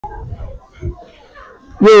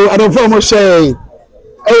Yo, I don't form share.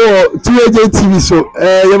 Oh, 2AJ TV so.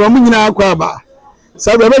 Your mama nyina akwa ba.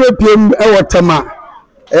 Sabe be PM Tema.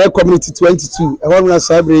 Community 22. I want to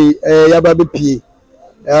sabre yaba be pie.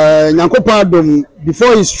 Nyankopon adom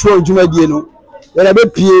before his throne dwumadie no. Ya be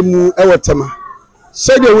PM Tema.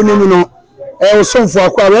 Say the woni no. Somfo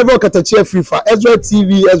akwa wherever katachi free for Ezra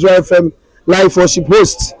TV, Ezra FM live worship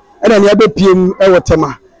host. And then ya be PM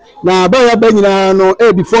Tema. Na ba ya be nyina no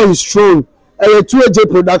before his throne. 2AJ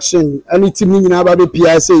production and it team nyina ba be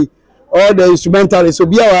PSA all the instrumentalists so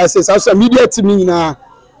bia wa say social media team nyina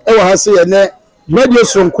e wa say na radio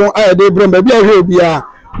sonko a dey bro ba bia hwe bia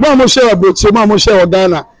mo share aboche mo share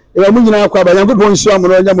Ghana e wa nyina akwa ba yankopon nsu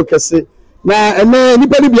amoro nya mo kese na ene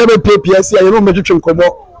nipa ni bia be PSA ye no metwetwe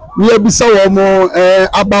nkomo ni abisa wo mo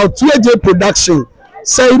about 2AJ production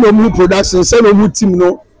say no mu production say no mu team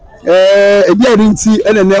no e bia rinti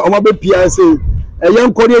ene o ma be PSA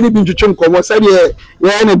young Korean been to chunk of said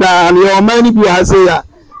yeah, and your money be has a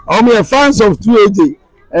fans of 2AJ,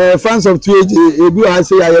 fans of 2AJ, you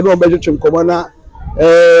has a I don't better chunk of one.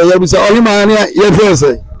 You say, oh, man, yeah, first.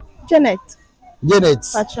 Janet.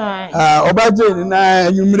 That's right. About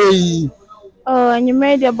you may. Oh, and you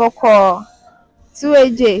made a book call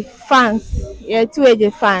 2AJ fans, yeah,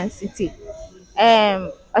 2AJ fans city.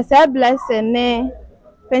 I said, blessing,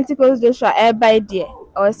 Pentecost Joshua, air by dear,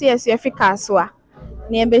 or see as you Africa.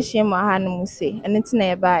 Near shame or Hanum say, and it's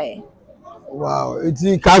nearby. Wow, it's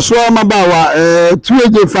casual Mabawa,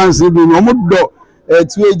 2AJ fans, no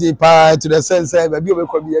 2AJ pie to the sense that you will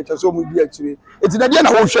come here, so will be actually. It's not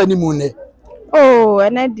yet a whole shiny moon. Oh,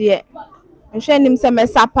 and I dear. And send him some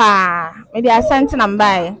supper. Maybe I sent him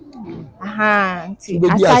by. Aha, I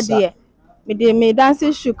said, me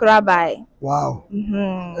dancing shukra by. Wow,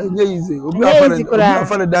 easy. We're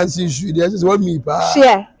for the dancing shoe, there's just 1 me.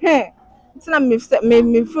 Share. Me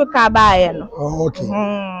feel buy no. Oh, okay.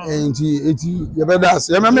 And you better ask.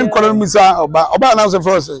 You remember calling me sir Oba announce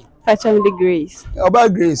first. Fetching the grace. Oba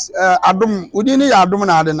grace. Adom udini adom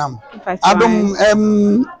na adenam. Adom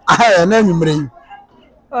na nyumre.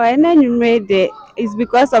 Oh, na nyumre is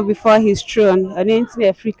because of before his throne on into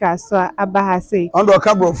Africa so Abba say. On the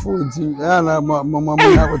cabo food na mama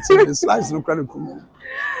na what slice no kwale kum.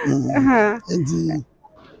 And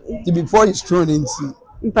before his throne into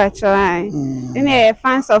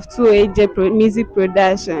fans of 2AJ music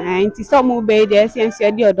production and some obey the essence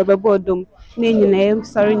of the bodum. Name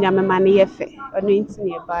sorry, Yamamani Yefe or no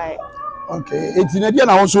nearby. Okay, it's in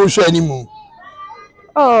a also show anymore.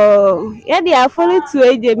 Oh, yeah, they are following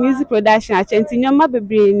 2AJ music production at Chantinyama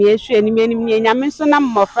Baby near Shani, many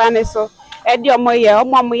Yamisonam Mofrane so Eddie Omoya,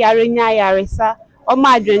 Omoyarinya Yarisa, or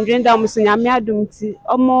my dream Damusuyamia Dumti,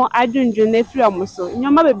 or more I dream Nephew Omoso.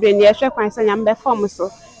 Yama Baby near Shakwan Yamba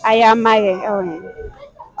Formoso. I am my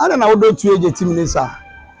I don't know how to 2AJ team is.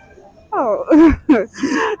 Oh,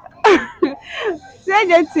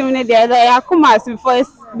 say team there, I come as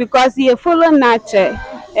first because he follow nature,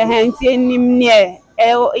 and him near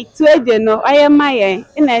 2AJ no, I am my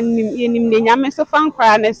in a name so fan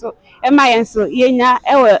crying so, am I and so, yenya,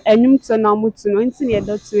 and you to no mutuno, into near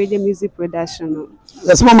 2AJ music production.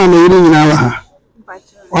 Yes, Mamma, you know,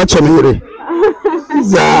 watch a mirror.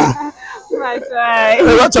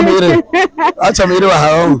 Watch a mirror. Watch a mirror.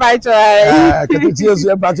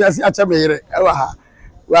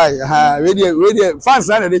 Why, really, fast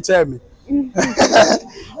and they tell me.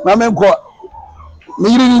 Mamma,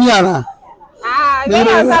 Mirina.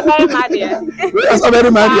 That's very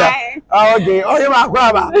mad. Okay, oh, you are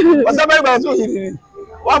Quaba. What's about you?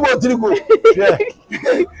 What about you?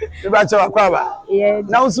 The Bachelor Quaba. Yeah,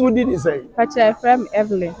 now so did he say? Pacha from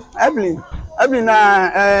Evelyn. Evelyn, I'm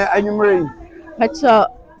married. Pacha,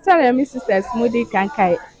 sorry, my sister Moody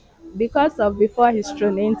Kankai. Because of before his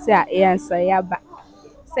throne, into answer Yaba.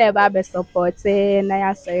 Say about support, say,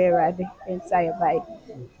 Naya say, ready, entire bike.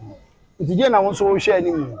 If you didn't want to share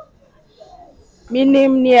anymore. My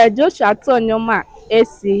name near Joshua Tonyoma,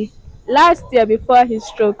 AC. Last year before his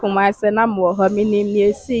stroke, Kumasa Namo, her name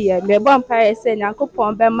near sea, the vampire say, Uncle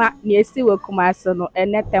Pombema near sea will Kumasono,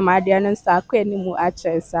 and net them Adian and Sarko anymore at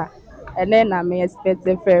Chesa. And then I may expect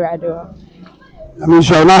the Ferrado. I mean,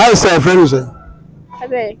 shall not have say friends.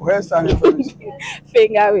 Where's the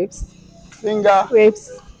finger whips? Finger whips.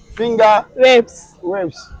 Finger whips.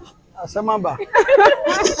 Whips. Asamamba.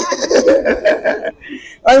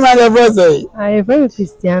 I'm my birthday. I am very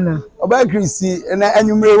Christiana. About Christy, and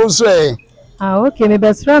you may also say, okay, my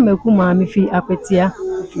best friend, Kumami Fi Apetia,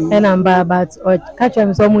 and I'm about or catch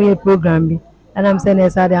him somewhere program, and I'm saying,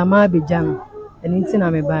 as I am a jam. ɛno nti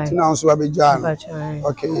na mebae. Nti na nso abegya no. Mpakyɛ.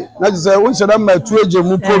 Okay. Na just say when should ma 2AJ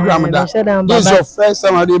mu program da. This is your first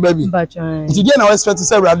time ade baby. Mpakyɛ. Nti dey na we expect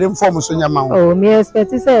say Awurade inform so nyama ho. Oh, me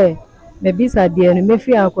expect say mebisa deɛ no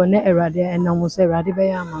mefi akɔ na Awurade ɛnam so Awurade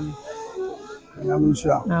bɛyɛ ama me.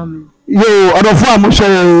 Yo, adofo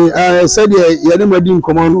amuhwe said ye ne madi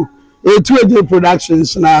nkomo no. 2AJ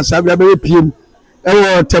Productions na sabia be PM.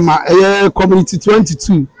 Ewo tema community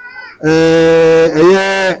 22.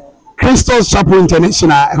 Christos Chapel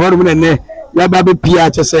International ehorum ne ya ba be pia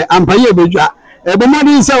che say ampaye bedwa be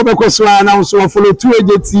madi say obekoso na so follow 2AJ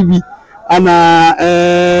TV ana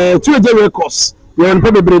 2AJ Records you on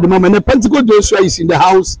probably the moment the Pentecost Joshua is in the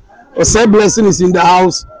house Osai Blessing is in the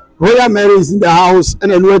house Royal Mary is in the house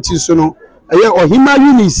and enwati so no Ohima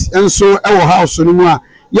Eunice enso e wo house no mu a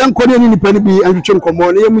yenkode ni nipa ni bi antwetwe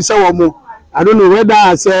nkomo na yemusa wo mo I don't know whether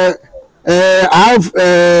I say I have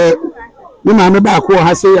me ma me ba ko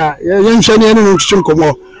ha say ya yenhwe ne no ntwetwe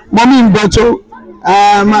nkomo mommy mbacho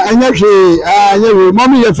ma enye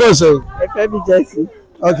mommy your first Jesse.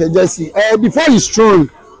 Okay, Jesse. Before you strong,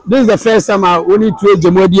 this is the first time I only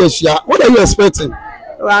 2AJ Modi Asia. What are you expecting?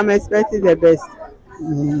 Well, I'm expecting the best.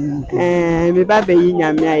 Me baba yi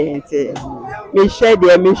nyame ayente. Me share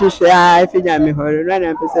there me share if nyame horo na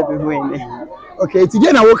na pese be ho ene. Okay,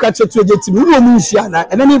 today na wo ka che 2AJ team no mu Asia na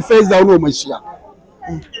and then first down no mu Asia.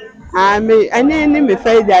 Me ani me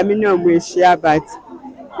first down me no mu Asia but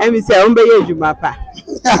me say on be ye adwuma pa.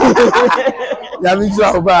 Ya mi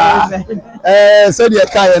so ba. Said ye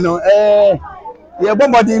kai no ye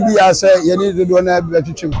bombarding bi ya say ye need do na be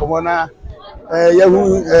twetwe nkomo na ye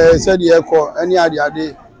hu said ye ko ani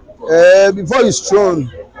ade before you strong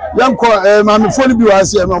yan ko mami phone bi wa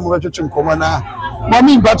say no mo twetwe nkomo na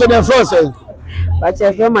mami bato the first say but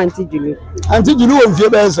your friend Auntie Julie won fie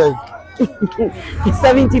be say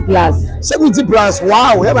 70 plus. 70 plus.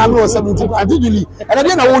 Wow, you know 70 plus. Auntie Julie, and I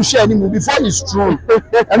didn't want share anymore before you strong.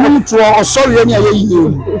 And then to sorry any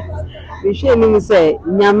you. We share me say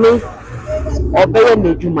nyame obeye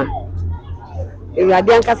nejuma.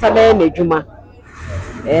 Ewurade ankasa be nejuma.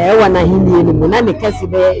 Wana hini ni mu na ne kase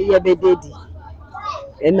be ye be dedi.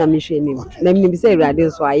 Na me hwe ni. Na me bi say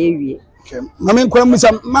ewurade so aye wie. Okay. Mama nkwa mu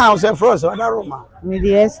say ma say frost na Roma. Me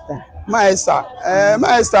di Esther. Maester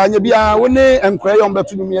anya bia wo ne enkwa ye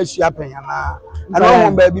ombeto numi ahia pen na ana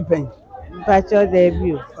wo ba bi pen Pacho there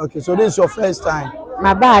bi. Okay, so this is your first time.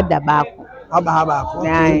 Ma ba ada ba ko. Aba ko.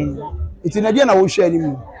 Iti na dia na wo hwe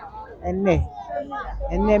animu.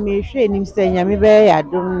 Enne me hwe anim se nyame be ya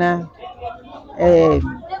dum na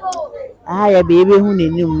ya be hu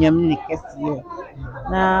n'anim nyam ne kese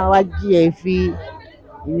na waji afi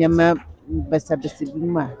nyama basa bi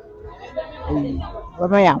ma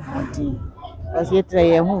Wama ya hodi. Kasi yetra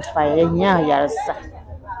ye hu fa ye nya yarsa.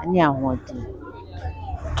 Ani ahodi.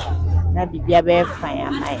 Na bibia be fa ya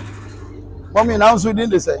mai. Mommy now so din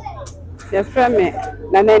dey say. Your friend me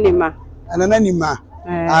Nananima. Nananima.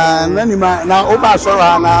 Nananima na oba so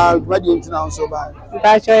ha na dwadi ntina so ba.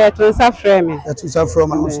 Ba cho ye to sa friend me. To sa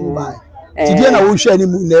from am so ba. Today na wo hwe ani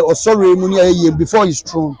mu na osori mu ni aye before you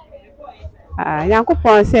strong.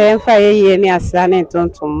 Yankopon say emfa ye ni asra ne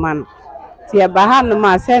tonton man. Tia bahanu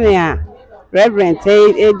ma sene a reverend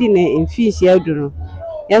edi ne infish aduru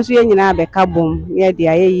yanso ye nyina be ka bom ye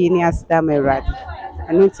dia ye ni asda merad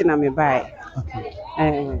anu nti na me bai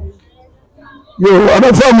yo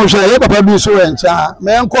abafo mo sha ye papa bi so encha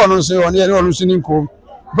me enko no so on ye no so ni nko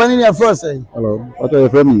bani ni afro say hello what are you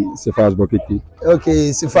from Sifas Bokiti? Okay,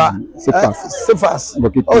 Sifas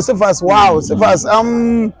Bokiti. Oh, Sifas, wow, Sifas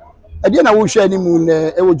ade na wo hwa ni mu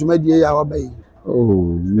na e wo dwumadie ya wa bai.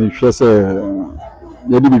 Oh, me hwe se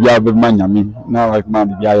ye di bibia be manyame na like man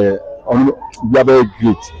bibia ye onu bibia be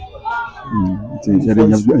great. Ti ye de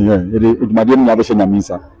dwumadie na be hwe nyame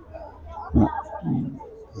sa.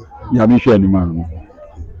 Ya me hwe ni man.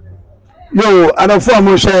 Yo, adafo am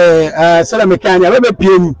hwe sala mekania be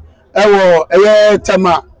piem ewo eye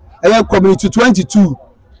tema eye community 22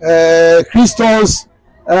 Christos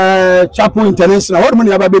Chapel International what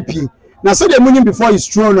money aba be piem na say the money before is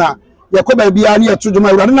thrown na yakoba bia na yeto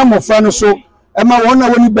dwuma urade na mofra no so e ma won na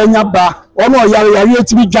woni banya ba won o yare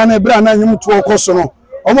etimi dwane bra na nyum to okoso no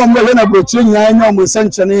omo mo le na brochire nyina nya omo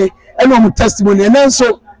senchene e na omo testimony na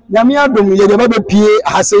so nyame adom ye de ba be pie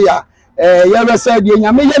hase ya ye be say de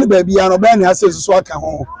nyame ye ba bia no ba na hase so aka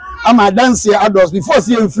ho ama dance adults before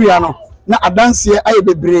see free ano na dance aye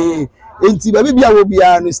bebre enti ba bia wo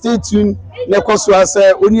bia no stay tuned na koso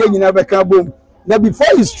ase oni nyina be ka bom na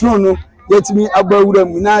before is true no yetimi abawura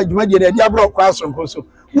mu na dwumadie na dia bro kwa sonko so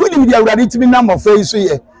woni mi dia urade timi na mofa yi so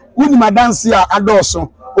ye woni ma dance a adoso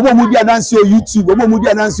obo mu dia dance o YouTube obo mu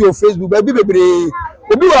dia dance o Facebook ba bi bebre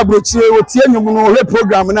obi wa brochire o tie nyum no he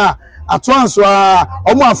program na atonso a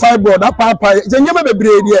omo a fibroid apapa nyema bebre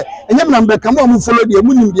de enyem na mbeka mo follow de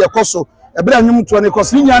mu nim de koso ebra nyum to ne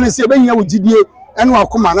koso nya ne se ebenya wo gidie ene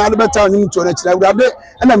akoma na ade beta nyum to ne kira awurade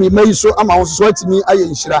ena me mayi so ama wo so atimi aye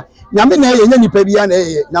nhira nyame na ye nya nipa bia na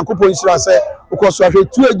ye nyankopon nhira se ukoso ahwe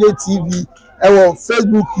 2AJ TV ewo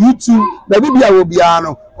Facebook, YouTube, na bibia wo bia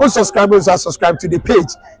no o subscribers are subscribe to the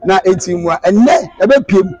page na 18 mu ene ebe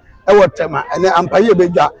piem ewo tema ene ampaye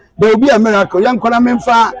bedwa there will be a miracle yan kona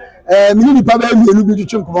memfa mini nipa ba mienu bi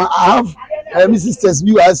twetwe nkoma I have my sisters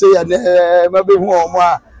bi I say mabe hu omo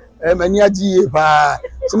a mani agi pa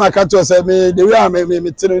so maka to say me the way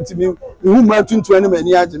me tino ntimi hu ma tuntu ene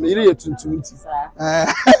mani agi me ire ye tuntu nti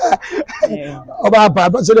oba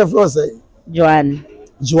pa so the floor say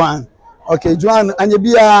Joan okay Joan anya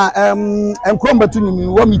bia enkromba tunimi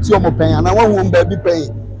wo miti omo pen ana wo hu mba bi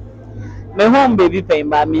pen me home baby pen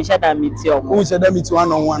ba me shada miti omo who shada miti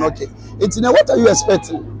one on one okay it's now what are you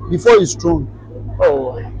expecting before his throne?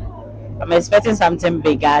 Oh, I'm expecting something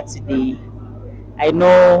bigger today. I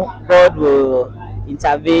know God will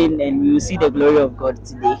intervene and we will see the glory of God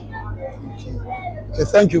today. Okay,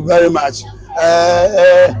 thank you very much.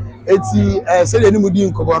 Say any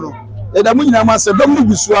mudi nkobo no. Da mu nyina ma se dom no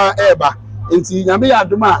gusua eba. Enti nyame ya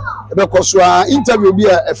adoma ebe kosua interview bi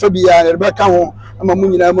a efa bia ebe ka ho ama mu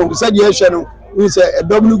nyina ma se de ehwe no. We say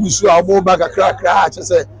dom no gusua obo ba kakra kra che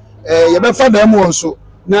se ye be fa da mu onso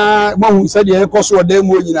na mahu said ye koso dem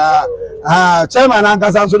wo nyina chairman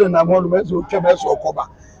ankasa so na mo no so twebe so okoba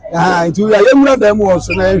nti ya yemura dem wo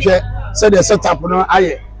so na hwe said the setup no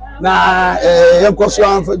aye na ye koso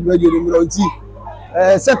anfa dwage ni mro nti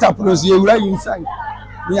setup no so ye wura inside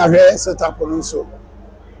ni ahwe setup no so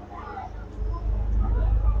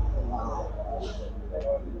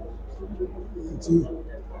nti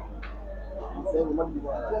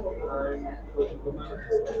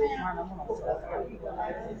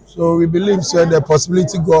so we believe the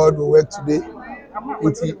possibility God will work today.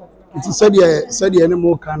 It said the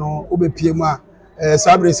animal can obey ma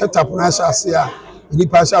sabre set up na shase a ni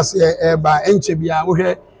pa shase ba enche bia wo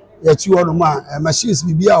hwe ya chi wono ma machines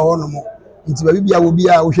bibia wono mo nti ba bibia wo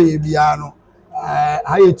bia wo hwe ye bia no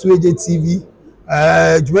haye 2AJ TV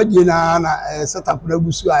dwumadie na set up na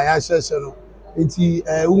gusu a ya shese no nti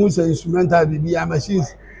wo say instrumental bibia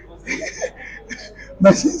machines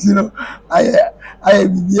machines you know I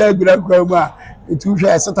bibia gura kwa ma etu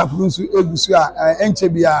hwe set up nsu egusu a enche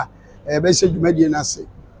bia be hye dwumadie na se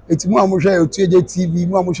eti mu amohwe 2AJ TV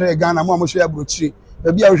mu amohwe Ghana mu amohwe abrochire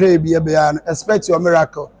bia hwe bia bia expect your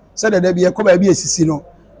miracle said that bia ko ba bia sisi no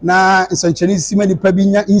na nsancheni sisi mani pa bi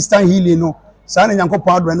nya instant healing no sa na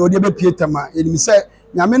nyankopon adwa na odi be pie tema enimi se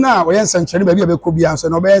nyame na wo yen nsancheni ba bia be ko bia so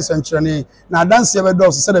na be nsancheni na dance be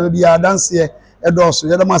do so said bia dance e do so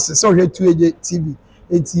ye da mas se hwe 2AJ TV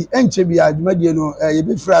eti enche bia dwumadie no ye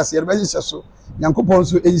be frase ye be hye so nyankopon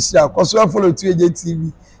so ehira koso follow 2AJ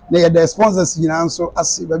TV na ye the sponsors nyina so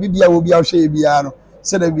ase ba bia wo bia hwe bia no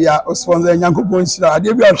said bia o sponsor nyankopon hira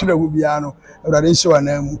ade bia hwe hu bia no awurade hye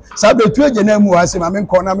na mu sabe 2AJ na mu ase ma me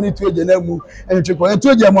nko na me 2AJ na mu enchekwa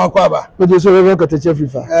 2AJ mu akwa ba oje so we ko teche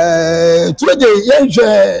fifa 2AJ ye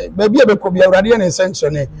hwe ba bia be ko bia awurade na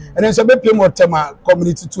essential ene so be pie mo tema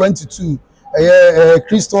community 22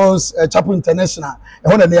 Christos Chapel International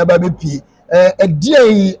ehona na yaba be pie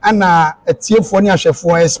die ana etiefo ni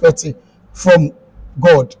ahwefo expect from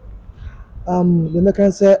God. The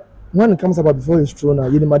American say when it comes about before his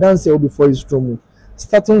throne, you the madam say before his throne,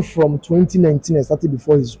 starting from 2019 and started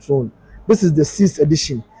before his throne. This is the 6th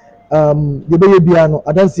edition. The baby piano,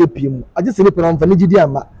 I don't say PM. I just say people on Vanigi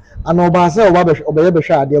Ama, and Obasa or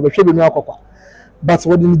Babesha, they were shaving your but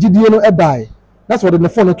what in GDN no buy. That's what in the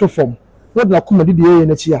phone to form. Not like come did the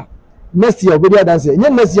next year. Next year, we are dancing.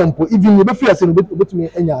 Next year, even you be free as with me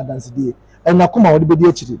any dance day. And now come out with the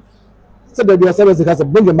HD. So that the service has a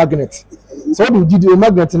bring a magnet. So what did you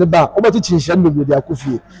magnet in the back? Over to change and with their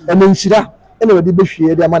coffee. And then Shira, anyway, the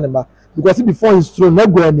Bishi, their manema. Because before his throne,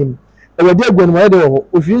 not going him. And we're there going where they were,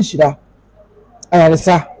 if you Shira. And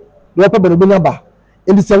sir, the upper number.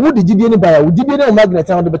 And the same, what did you do anybody? Did you know magnet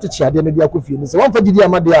on the better chair than the coffee? And so one for Didia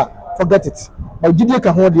Madia, forget it. But Didia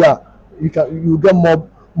can hold there, you get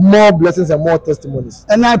more blessings and more testimonies.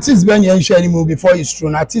 And artist Ben you sharing before his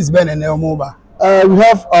throne, artist Ben and Elmoba. We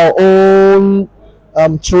have our own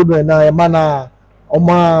children now, Emana,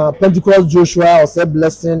 Oma Pentecost Joshua, Ose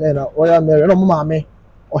Blessing, and Oya Mary, and Omame,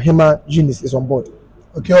 Ohima Eunice is on board.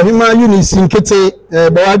 Okay, Ohima Eunice in Kete,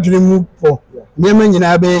 Bawadrimu for Yemen in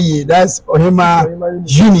Abbey, that's Ohima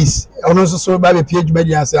Eunice. I also saw by the PH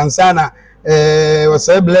Medias and Sana,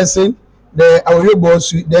 Ose Blessing, the Aoyo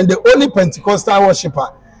boss, then the only Pentecostal worshipper,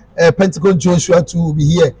 Pentecost Joshua too will be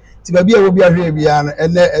here. Tibabi will be here bia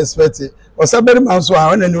and expect it. Or somebody man so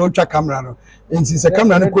I want to watch camera no. Nti se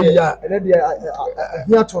camera no ko ya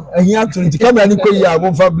here to nti camera no ko ya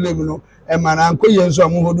mo fa blame no e man anko ye nso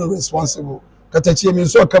am hold responsible. Katachie mi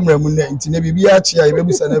nso camera mu na nti na bibia chia ye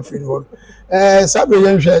bebusa na free no. Sabre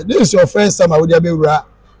yen hwe this is your first time I would be wura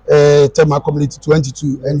Tema Community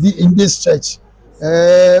 22 and in this church.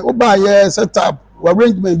 Oba ye set up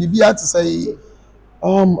arrangement bibia to say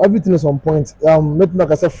everything is on point. Make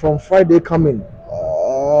like I said from Friday coming.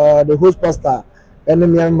 The host pastor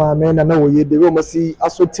and me and my man and now we the room see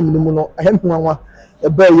aso team no no ehwanwa e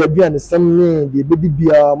ba ya bia ne sem ne the baby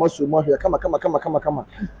bia maso mo hwe kama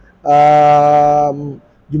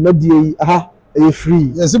Jumadi aha e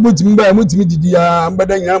free. Yes, mutimi ba mutimi didi ya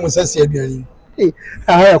mbada nyina mo sase aduani.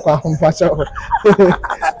 Haya kwa mpacha.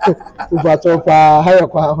 Upacho pa haya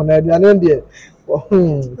kwa hona aduani ndie.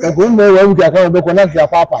 Kago mo wa mu ka be ko na ka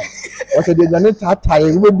papa. O se de aduani tata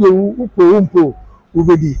e wo bi umpo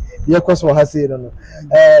ubedi ye kwaso ha se no.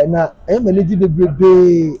 Na e manage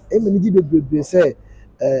bebrebe say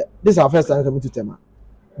this is our first time coming to Tema.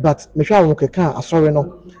 But me hwa won keka asori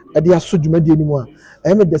no e de aso dwumadi ani mu a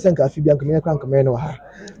e me de senka afi bia nkame kra nkame no ha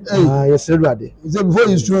yes ready is before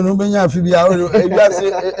you strong no benya afi bia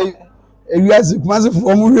ewiase kumase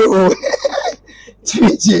fo mu hwe o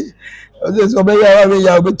tiche o se so beya wa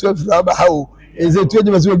ya obetu afira aba ha o e se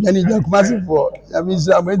tueje beso odwani ja kumase fo ya mi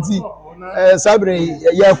sha menti sabre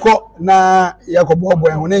yakọ na yakobo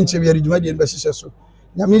ho ne nche bia dwumadi ani be hihye so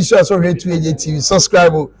ya mi sha so hwe 2AJ TV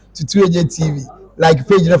subscribe to 2AJ TV like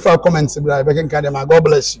page na for comments bra be kan ka dem God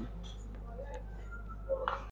bless you.